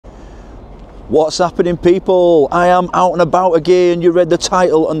What's happening, people? I am out and about again. You read the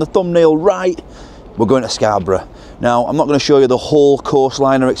title and the thumbnail right. We're going to Scarborough. Now, I'm not going to show you the whole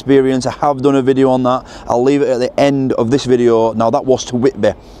Coastliner experience. I have done a video on that. I'll leave it at the end of this video. Now, that was to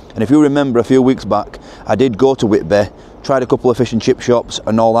Whitby. And if you remember a few weeks back, I did go to Whitby, tried a couple of fish and chip shops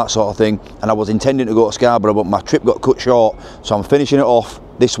and all that sort of thing. And I was intending to go to Scarborough, but my trip got cut short. So I'm finishing it off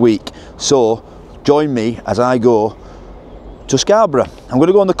this week. So join me as I go to Scarborough. I'm going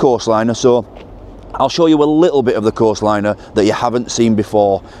to go on the Coastliner, so I'll show you a little bit of the Coastliner that you haven't seen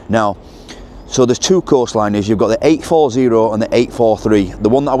before. Now, so there's two Coastliners. You've got the 840 and the 843. The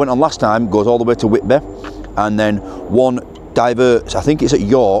one that I went on last time goes all the way to Whitby, and then one diverts, I think it's at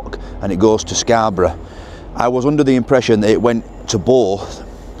York, and it goes to Scarborough. I was under the impression that it went to both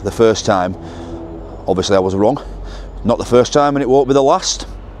the first time. Obviously I was wrong. Not the first time, and it won't be the last.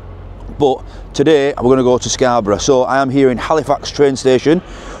 But today we're going to go to Scarborough. So I am here in Halifax train station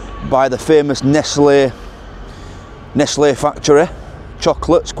by the famous Nestle factory,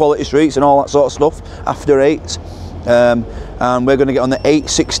 chocolates, quality streets and all that sort of stuff after 8. And we're going to get on the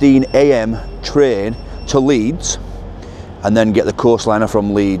 8:16 AM train to Leeds and then get the Coastliner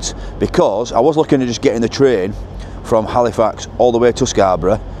from Leeds, because I was looking at just getting the train from Halifax all the way to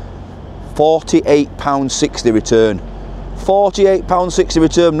Scarborough. £48.60 return. £48.60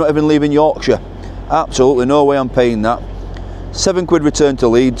 return, not even leaving Yorkshire. Absolutely no way I'm paying that. £7 return to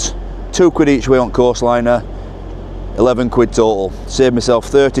Leeds, £2 each way on Coastliner, 11 quid total. Saved myself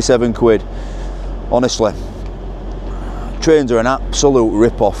 37 quid. Honestly, trains are an absolute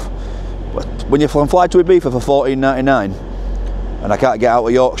rip-off. But when you fly to Ibiza for £14.99 and I can't get out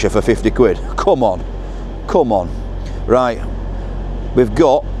of Yorkshire for 50 quid, come on, come on. Right, we've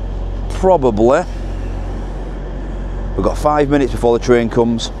got 5 minutes before the train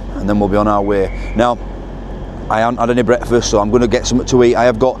comes, and then we'll be on our way. Now, I haven't had any breakfast, so I'm going to get something to eat. I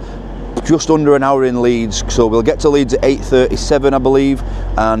have got just under an hour in Leeds, so we'll get to Leeds at 8:37, I believe,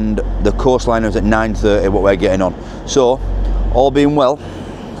 and the Coastliner is at 9:30, what we're getting on. So, all being well,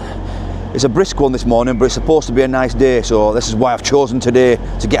 it's a brisk one this morning, but it's supposed to be a nice day, so this is why I've chosen today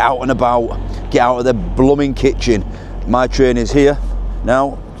to get out and about, get out of the blooming kitchen. My train is here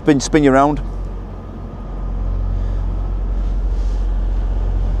now. Spin you around.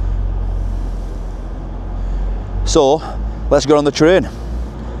 So let's go on the train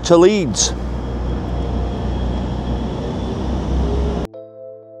to Leeds.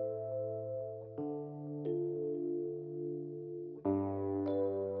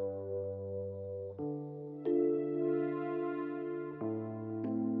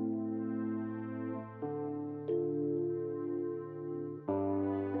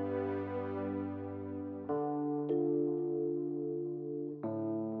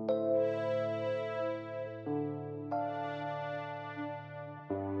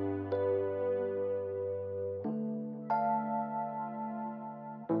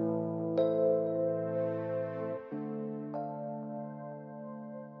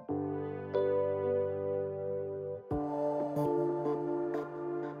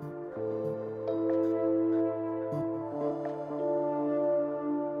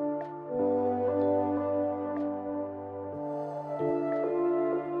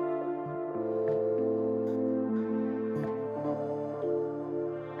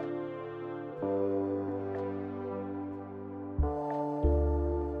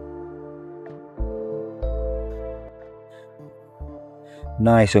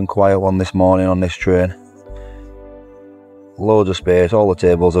 Nice and quiet one this morning on this train. Loads of space, all the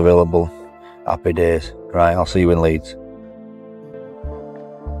tables available. Happy days. Right, I'll see you in Leeds.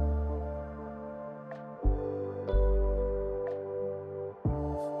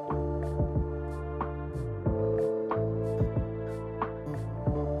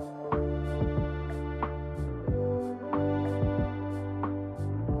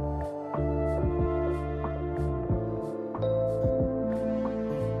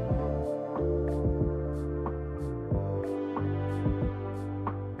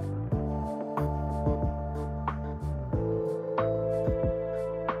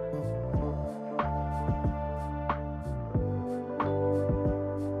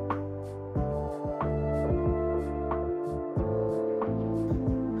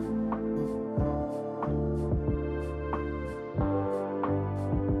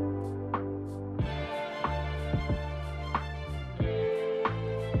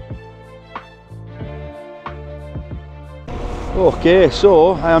 Okay,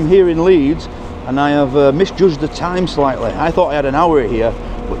 so I am here in Leeds and I have misjudged the time slightly. I thought I had an hour here,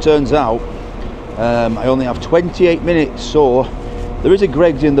 but turns out I only have 28 minutes. So there is a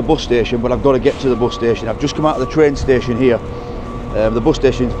Greggs in the bus station, but I've got to get to the bus station. I've just come out of the train station here The bus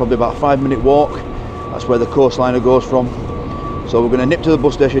station is probably about a 5-minute walk. That's where the Coastliner goes from. So we're going to nip to the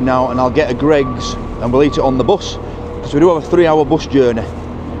bus station now, and I'll get a Greggs and we'll eat it on the bus, because we do have a 3-hour bus journey.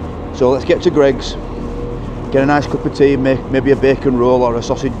 So let's get to Greggs, get a nice cup of tea, maybe a bacon roll or a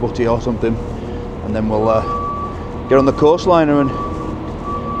sausage butty or something, and then we'll get on the Coastliner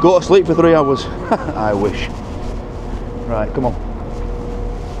and go to sleep for 3 hours. I wish. Right, come on.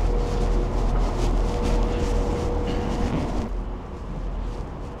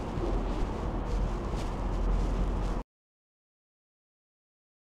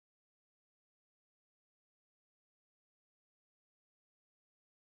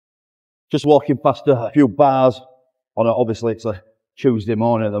 Just walking past a few bars on obviously it's a Tuesday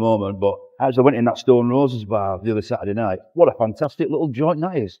morning at the moment, but I actually went in that Stone Roses bar the other Saturday night. What a fantastic little joint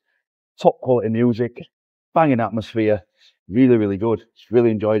that is. Top quality music, banging atmosphere, really, really good.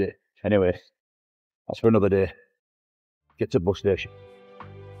 Really enjoyed it. Anyway, that's for another day. Get to the bus station.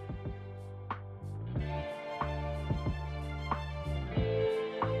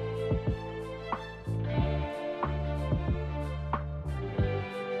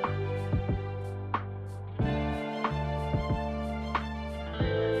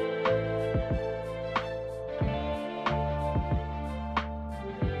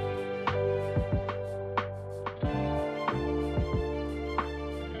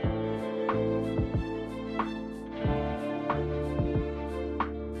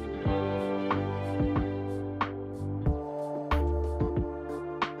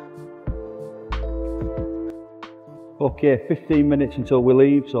 Okay, 15 minutes until we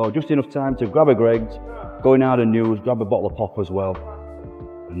leave, so just enough time to grab a Greggs, go in Arden News, grab a bottle of pop as well,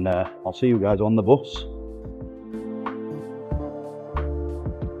 and I'll see you guys on the bus.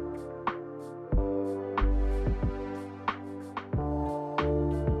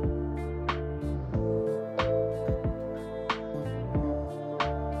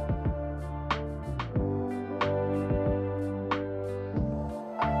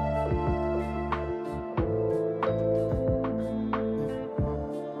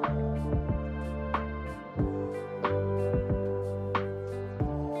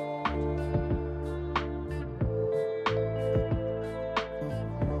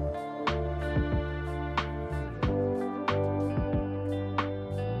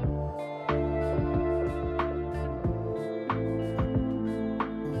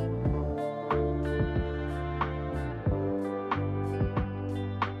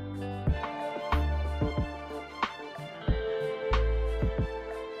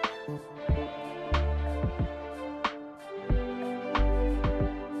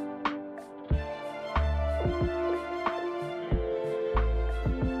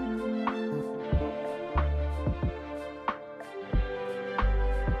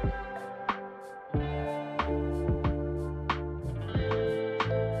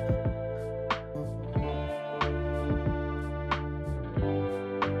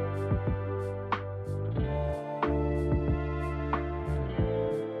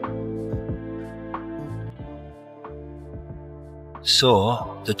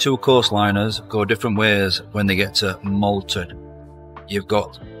 So, the two Coastliners go different ways when they get to Malton. You've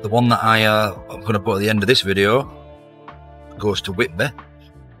got the one that I'm going to put at the end of this video, goes to Whitby,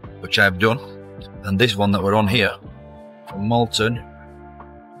 which I've done, and this one that we're on here, from Malton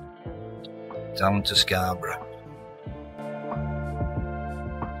down to Scarborough.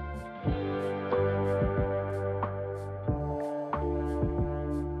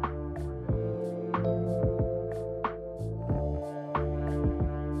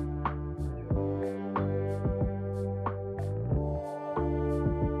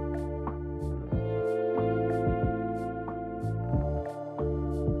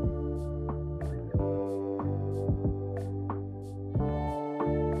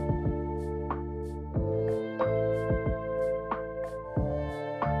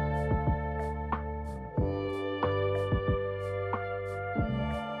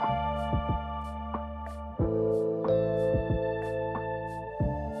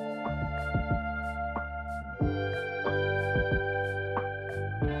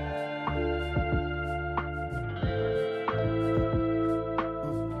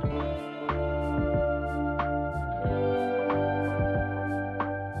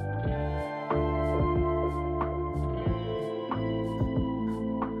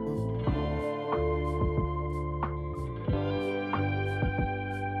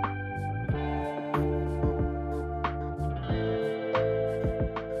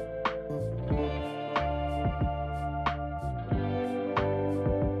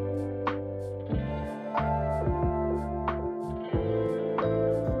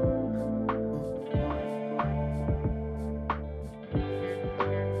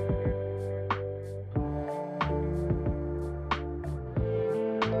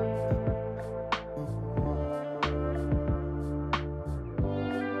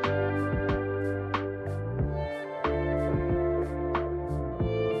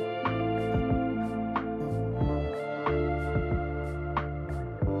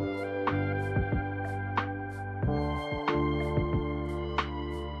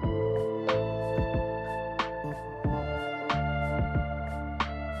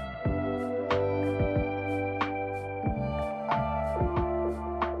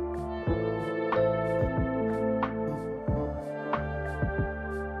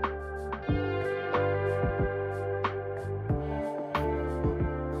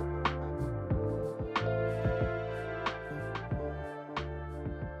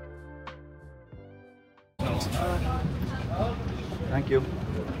 Thank you.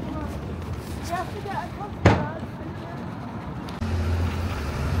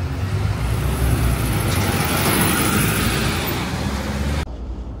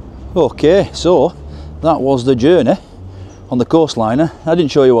 Okay, so that was the journey on the Coastliner. I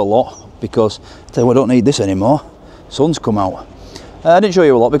didn't show you a lot because I tell you, I don't need this anymore. Sun's come out. I didn't show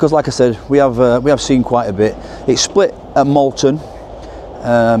you a lot because, like I said, we have seen quite a bit. It's split at Malton,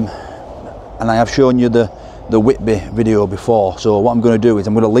 and I have shown you the Whitby video before. So what I'm going to do is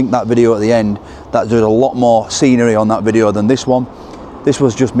I'm going to link that video at the end. That did a lot more scenery on that video than this one. This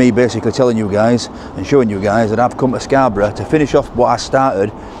was just me basically telling you guys and showing you guys that I've come to Scarborough to finish off what I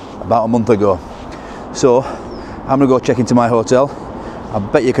started about a month ago. So I'm gonna go check into my hotel. I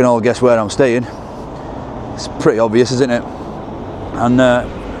bet you can all guess where I'm staying. It's pretty obvious, isn't it? And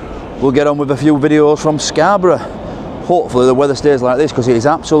we'll get on with a few videos from Scarborough. Hopefully the weather stays like this because it is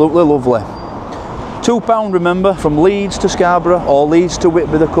absolutely lovely. £2, remember, from Leeds to Scarborough or Leeds to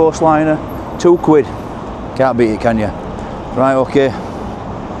Whitby, the Coastliner. £2. Can't beat it, can you? Right, okay.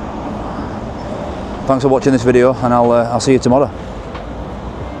 Thanks for watching this video, and I'll see you tomorrow.